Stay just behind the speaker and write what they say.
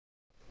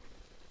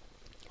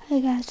Hey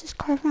guys, this is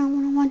Carfan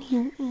 101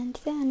 here, and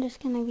today I'm just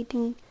going to be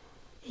doing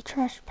a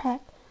trash pack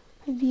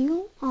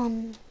review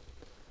on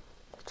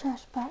the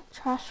trash pack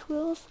trash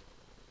wheels.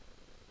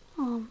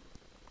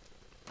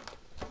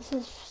 This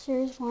is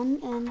series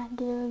 1, and I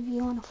did a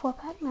review on a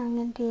 4-pack. Now I'm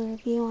going to do a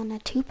review on a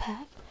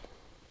 2-pack.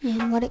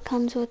 And what it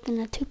comes with in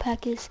a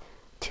 2-pack is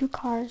 2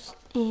 cars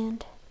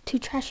and 2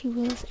 trashy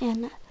wheels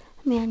and a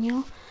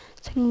manual.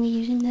 So I'm going to be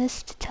using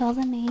this to tell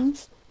the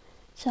names.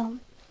 So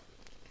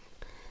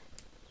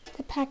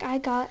the pack I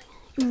got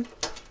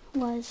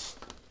was,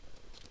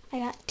 I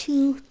got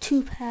two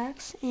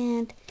 2-packs,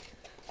 and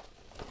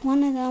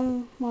one of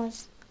them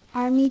was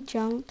Army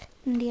Junk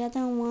and the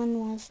other one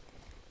was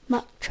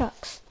Muck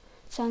Trucks.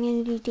 So I'm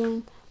going to be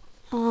doing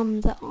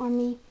the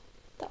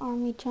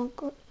Army Junk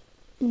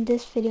in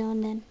this video,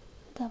 and then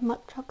the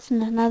Muck Trucks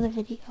in another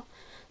video.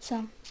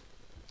 So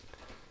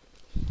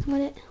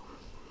the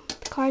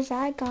cars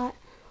I got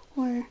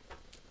were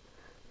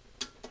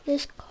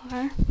this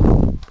car,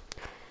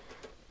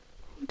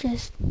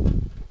 just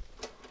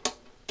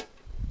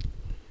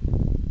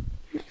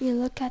let you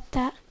look at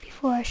that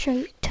before I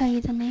tell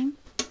you the name.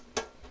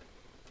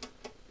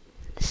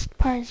 This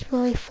part is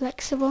really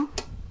flexible,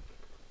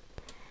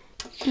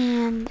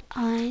 and the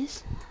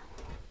eyes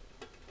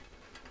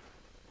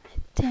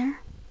right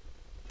there,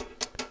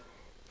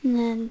 and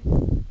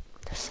then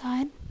the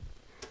side,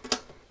 the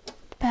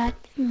back,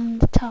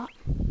 and the top,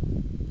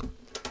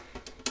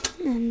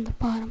 and the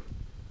bottom.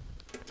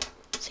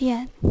 So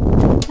yeah,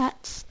 that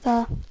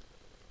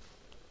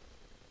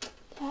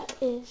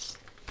is,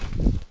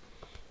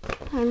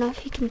 I don't know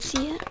if you can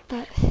see it,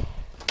 but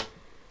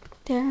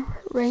there,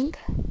 rank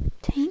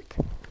tank,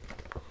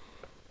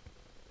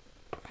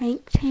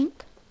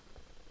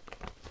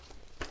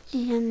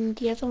 and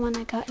the other one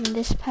I got in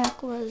this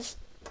pack was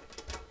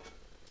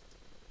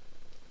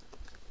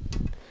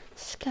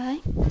Sky,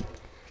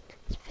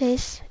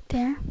 space right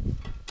there,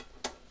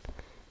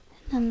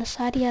 and on the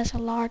side he has a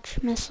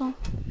large missile on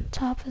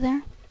top of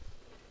there,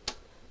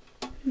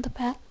 in the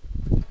back,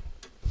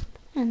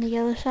 and the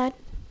other side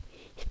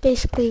is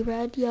basically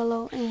red,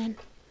 yellow, and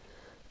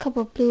a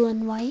couple blue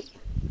and white,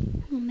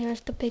 and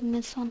there's the big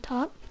missile on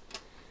top,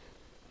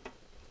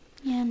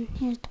 and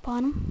here's the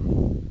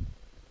bottom.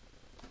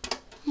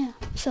 Yeah,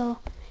 so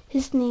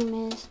his name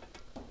is,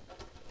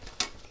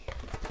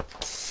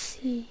 let's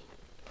see,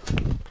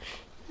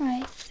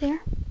 right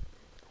there,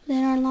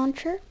 radar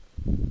launcher.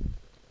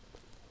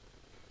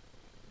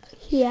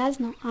 He has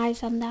no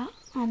eyes on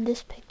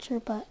this picture,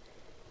 but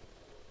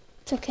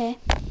it's okay.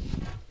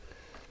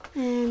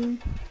 And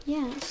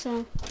yeah,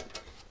 so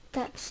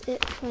that's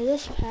it for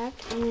this pack,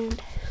 and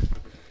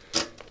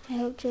I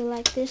hope you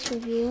like this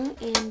review,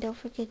 and don't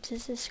forget to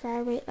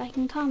subscribe, rate, like,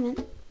 and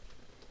comment.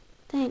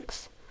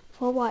 Thanks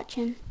for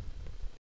watching.